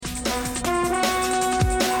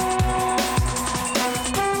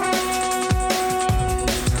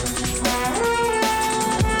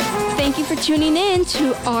tuning in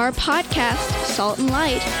to our podcast, Salt and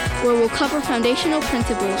Light, where we'll cover foundational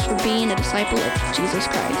principles for being a disciple of Jesus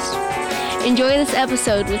Christ. Enjoy this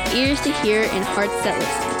episode with ears to hear and hearts that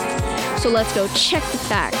listen. So let's go check the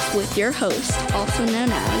facts with your host, also known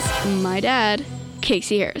as my dad,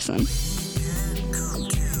 Casey Harrison.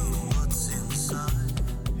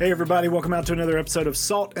 Hey everybody, welcome out to another episode of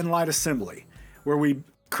Salt and Light Assembly, where we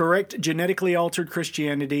correct genetically altered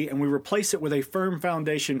Christianity and we replace it with a firm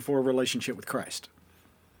foundation for a relationship with Christ.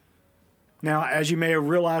 Now, as you may have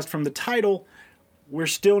realized from the title, we're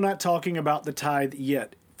still not talking about the tithe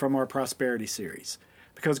yet from our prosperity series,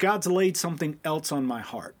 because God's laid something else on my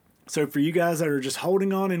heart. So for you guys that are just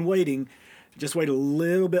holding on and waiting, just wait a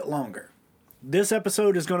little bit longer. This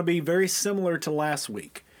episode is going to be very similar to last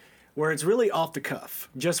week, where it's really off the cuff,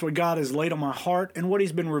 just what God has laid on my heart and what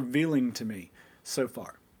He's been revealing to me so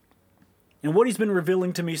far. And what He's been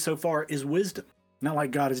revealing to me so far is wisdom. Not like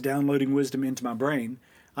God is downloading wisdom into my brain.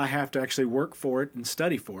 I have to actually work for it and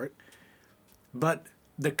study for it. But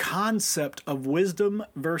the concept of wisdom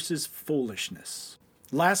versus foolishness.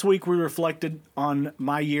 Last week we reflected on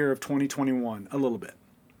my year of 2021 a little bit.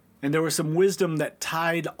 And there was some wisdom that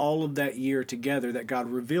tied all of that year together that God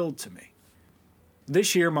revealed to me.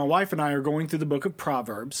 This year, my wife and I are going through the book of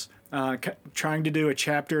Proverbs, trying to do a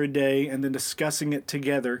chapter a day and then discussing it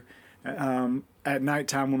together at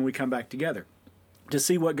nighttime when we come back together to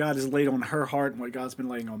see what God has laid on her heart and what God's been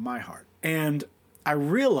laying on my heart. And I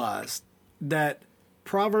realized that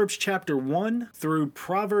Proverbs chapter 1 through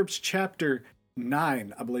Proverbs chapter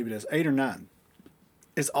 9, I believe it is, 8 or 9,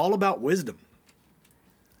 is all about wisdom.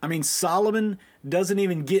 I mean, Solomon doesn't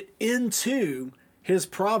even get into his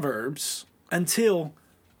Proverbs until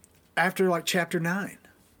after like chapter 9.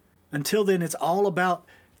 Until then, it's all about,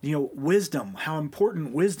 wisdom, how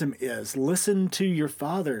important wisdom is. Listen to your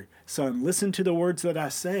father, son. Listen to the words that I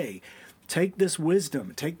say. Take this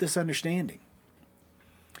wisdom, take this understanding.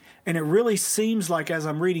 And it really seems like, as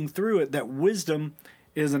I'm reading through it, that wisdom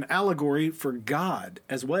is an allegory for God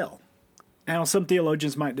as well. Now, some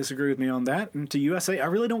theologians might disagree with me on that, and to you I say, I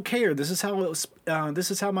really don't care. This is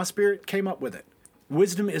how my spirit came up with it.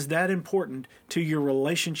 Wisdom is that important to your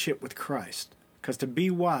relationship with Christ, because to be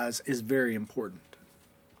wise is very important.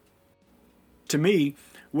 To me,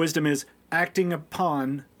 wisdom is acting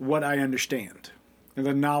upon what I understand and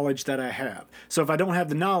the knowledge that I have. So if I don't have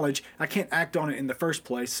the knowledge, I can't act on it in the first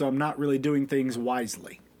place, so I'm not really doing things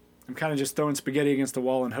wisely. I'm kind of just throwing spaghetti against the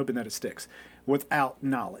wall and hoping that it sticks without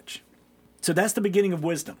knowledge. So that's the beginning of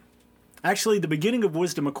wisdom. Actually, the beginning of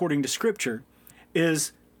wisdom, according to Scripture,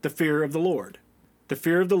 is the fear of the Lord. The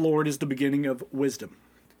fear of the Lord is the beginning of wisdom.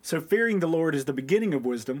 So fearing the Lord is the beginning of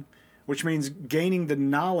wisdom, which means gaining the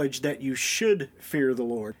knowledge that you should fear the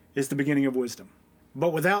Lord is the beginning of wisdom.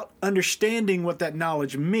 But without understanding what that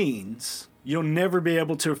knowledge means, you'll never be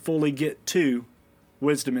able to fully get to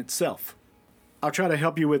wisdom itself. I'll try to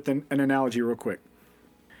help you with an analogy real quick.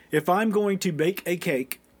 If I'm going to bake a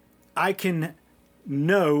cake, I can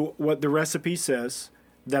know what the recipe says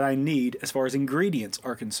that I need as far as ingredients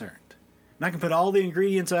are concerned. And I can put all the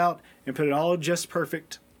ingredients out and put it all just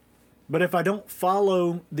perfect. But if I don't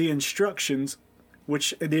follow the instructions,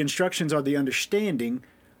 which the instructions are the understanding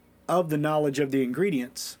of the knowledge of the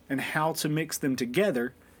ingredients and how to mix them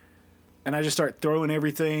together, and I just start throwing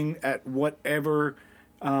everything at whatever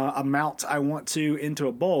amount I want to into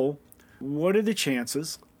a bowl, what are the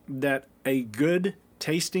chances that a good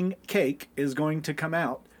tasting cake is going to come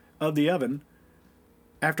out of the oven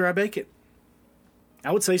after I bake it?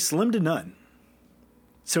 I would say slim to none.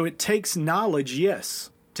 So it takes knowledge, yes,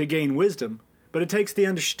 to gain wisdom, but it takes the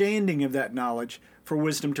understanding of that knowledge for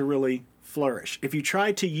wisdom to really flourish. If you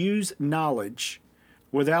try to use knowledge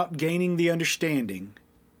without gaining the understanding,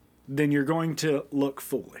 then you're going to look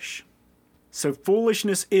foolish. So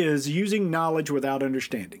foolishness is using knowledge without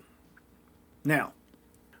understanding. Now,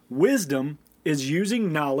 wisdom is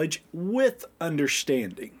using knowledge with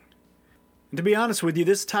understanding. And to be honest with you,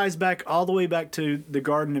 this ties back all the way back to the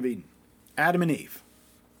Garden of Eden, Adam and Eve.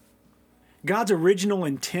 God's original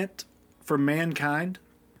intent for mankind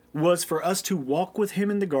was for us to walk with Him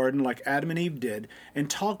in the garden like Adam and Eve did and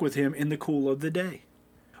talk with Him in the cool of the day.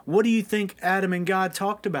 What do you think Adam and God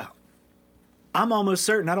talked about? I'm almost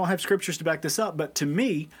certain, I don't have scriptures to back this up, but to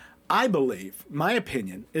me, I believe, my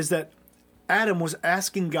opinion, is that Adam was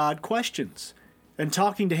asking God questions and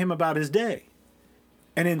talking to Him about his day.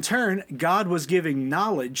 And in turn, God was giving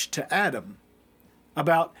knowledge to Adam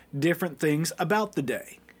about different things about the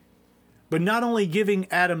day. But not only giving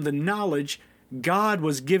Adam the knowledge, God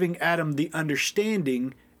was giving Adam the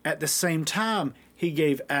understanding at the same time He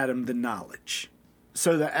gave Adam the knowledge.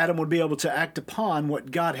 so that Adam would be able to act upon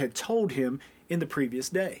what God had told him in the previous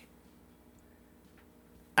day.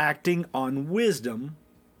 Acting on wisdom,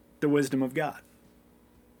 the wisdom of God.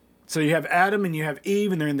 So you have Adam and you have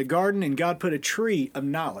Eve, and they're in the garden, and God put a tree of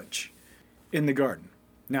knowledge in the garden.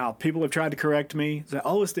 Now, people have tried to correct me. Say,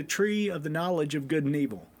 oh, it's the tree of the knowledge of good and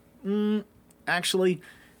evil. Actually,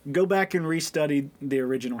 go back and restudy the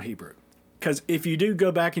original Hebrew. Because if you do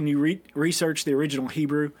go back and you research the original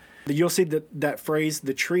Hebrew, you'll see that phrase,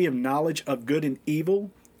 the tree of knowledge of good and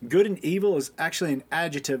evil. Good and evil is actually an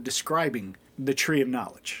adjective describing the tree of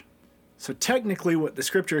knowledge. So technically what the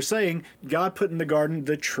scripture is saying, God put in the garden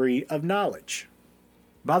the tree of knowledge.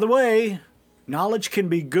 By the way, knowledge can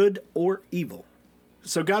be good or evil.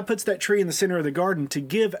 So God puts that tree in the center of the garden to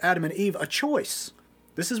give Adam and Eve a choice.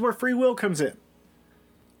 This is where free will comes in.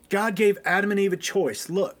 God gave Adam and Eve a choice.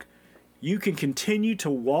 Look, you can continue to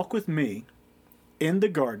walk with me in the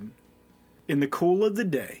garden in the cool of the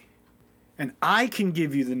day, and I can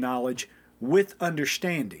give you the knowledge with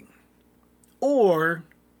understanding. Or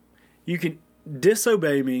you can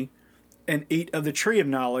disobey me and eat of the tree of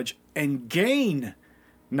knowledge and gain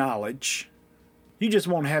knowledge. You just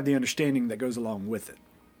won't have the understanding that goes along with it.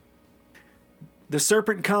 The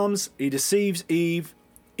serpent comes, he deceives Eve.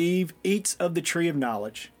 Eve eats of the tree of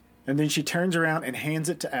knowledge, and then she turns around and hands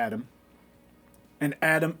it to Adam. And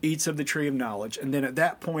Adam eats of the tree of knowledge. And then at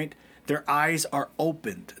that point, their eyes are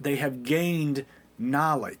opened. They have gained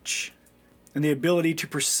knowledge and the ability to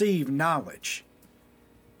perceive knowledge.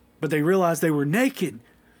 But they realized they were naked,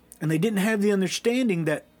 and they didn't have the understanding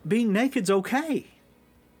that being naked's okay.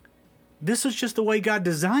 This is just the way God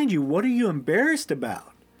designed you. What are you embarrassed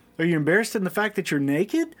about? Are you embarrassed in the fact that you're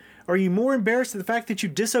naked? Or are you more embarrassed in the fact that you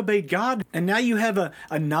disobeyed God, and now you have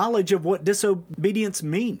a knowledge of what disobedience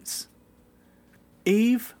means?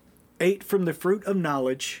 Eve ate from the fruit of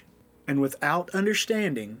knowledge, and without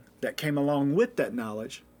understanding that came along with that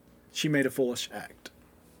knowledge, she made a foolish act.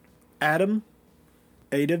 Adam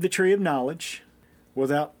ate of the tree of knowledge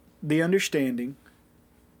without the understanding,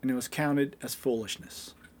 and it was counted as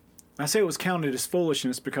foolishness. I say it was counted as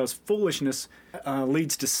foolishness because foolishness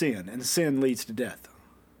leads to sin, and sin leads to death.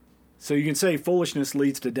 So you can say foolishness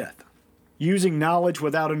leads to death. Using knowledge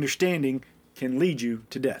without understanding can lead you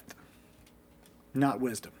to death, not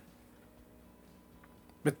wisdom.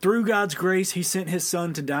 But through God's grace, He sent His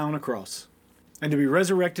Son to die on a cross and to be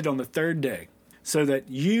resurrected on the third day so that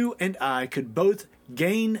you and I could both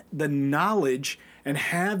gain the knowledge and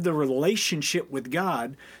have the relationship with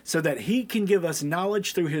God so that He can give us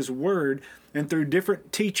knowledge through His Word and through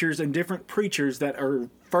different teachers and different preachers that are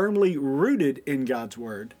firmly rooted in God's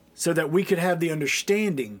Word so that we could have the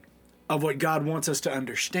understanding of what God wants us to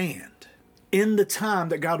understand in the time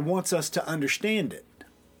that God wants us to understand it.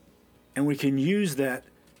 And we can use that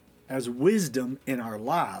as wisdom in our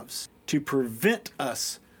lives to prevent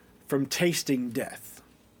us from tasting death.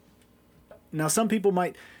 Now, some people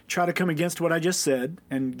might try to come against what I just said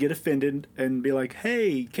and get offended and be like,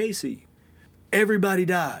 hey, Casey, everybody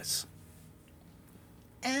dies.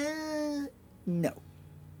 No.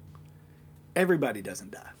 Everybody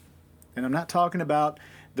doesn't die. And I'm not talking about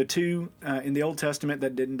the two in the Old Testament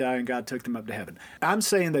that didn't die and God took them up to heaven. I'm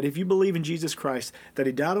saying that if you believe in Jesus Christ, that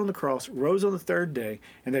He died on the cross, rose on the third day,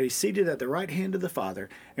 and that He's seated at the right hand of the Father,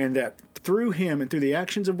 and that through Him and through the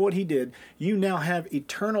actions of what He did, you now have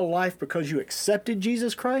eternal life because you accepted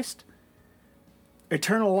Jesus Christ.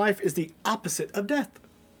 Eternal life is the opposite of death.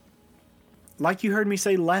 Like you heard me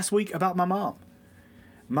say last week about my mom.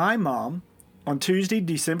 My mom, on Tuesday,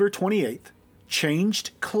 December 28th,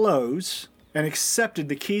 changed clothes and accepted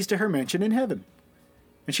the keys to her mansion in heaven.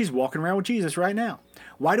 And she's walking around with Jesus right now.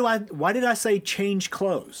 Why did I say change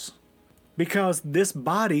clothes? Because this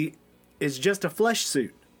body is just a flesh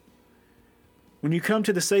suit. When you come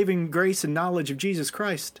to the saving grace and knowledge of Jesus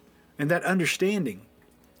Christ and that understanding,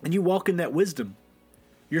 and you walk in that wisdom,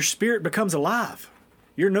 your spirit becomes alive.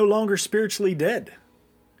 You're no longer spiritually dead.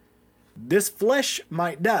 This flesh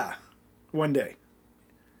might die one day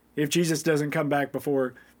if Jesus doesn't come back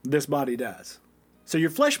before this body dies. So your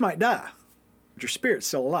flesh might die, but your spirit's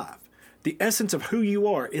still alive. The essence of who you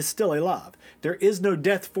are is still alive. There is no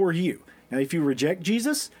death for you. Now, if you reject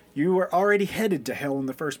Jesus, you were already headed to hell in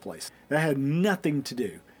the first place. That had nothing to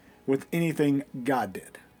do with anything God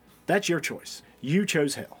did. That's your choice. You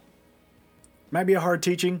chose hell. Might be a hard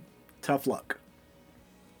teaching. Tough luck.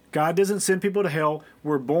 God doesn't send people to hell.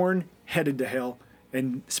 We're born headed to hell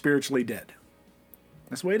and spiritually dead.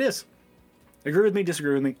 That's the way it is. Agree with me,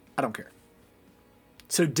 disagree with me, I don't care.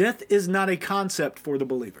 So death is not a concept for the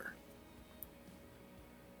believer.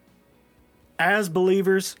 As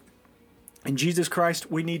believers, In Jesus Christ,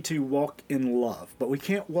 we need to walk in love, but we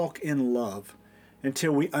can't walk in love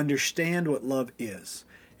until we understand what love is.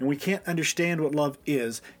 And we can't understand what love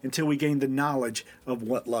is until we gain the knowledge of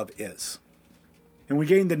what love is. And we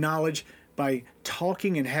gain the knowledge by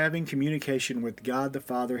talking and having communication with God the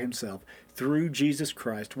Father himself through Jesus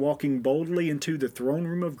Christ, walking boldly into the throne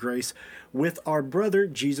room of grace with our brother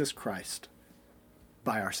Jesus Christ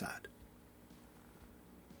by our side.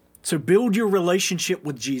 So build your relationship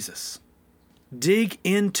with Jesus. Dig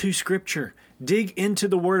into Scripture. Dig into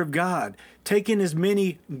the Word of God. Take in as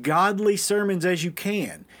many godly sermons as you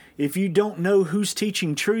can. If you don't know who's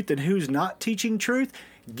teaching truth and who's not teaching truth,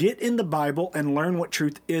 get in the Bible and learn what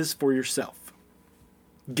truth is for yourself.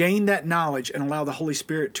 Gain that knowledge and allow the Holy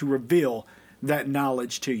Spirit to reveal that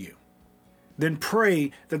knowledge to you. Then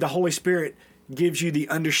pray that the Holy Spirit gives you the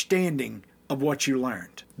understanding of what you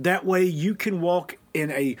learned. That way you can walk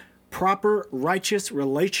in a proper, righteous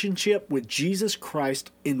relationship with Jesus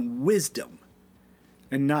Christ in wisdom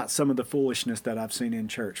and not some of the foolishness that I've seen in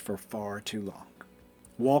church for far too long.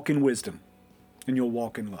 Walk in wisdom and you'll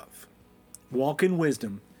walk in love. Walk in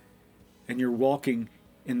wisdom and you're walking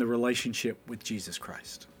in the relationship with Jesus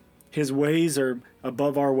Christ. His ways are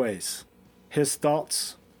above our ways. His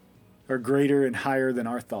thoughts are greater and higher than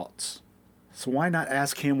our thoughts. So why not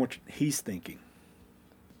ask him what he's thinking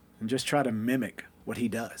and just try to mimic what he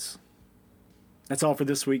does? That's all for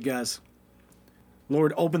this week, guys.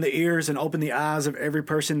 Lord, open the ears and open the eyes of every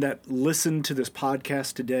person that listened to this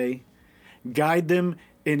podcast today. Guide them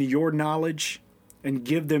in your knowledge and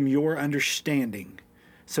give them your understanding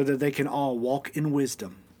so that they can all walk in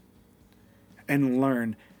wisdom and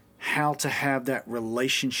learn how to have that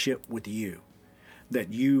relationship with you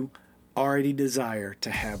that you already desire to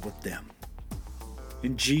have with them.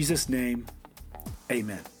 In Jesus' name,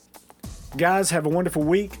 amen. Guys, have a wonderful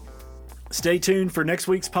week. Stay tuned for next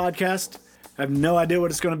week's podcast. I have no idea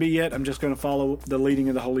what it's going to be yet. I'm just going to follow the leading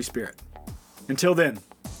of the Holy Spirit. Until then,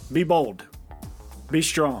 be bold, be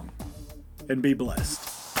strong, and be blessed.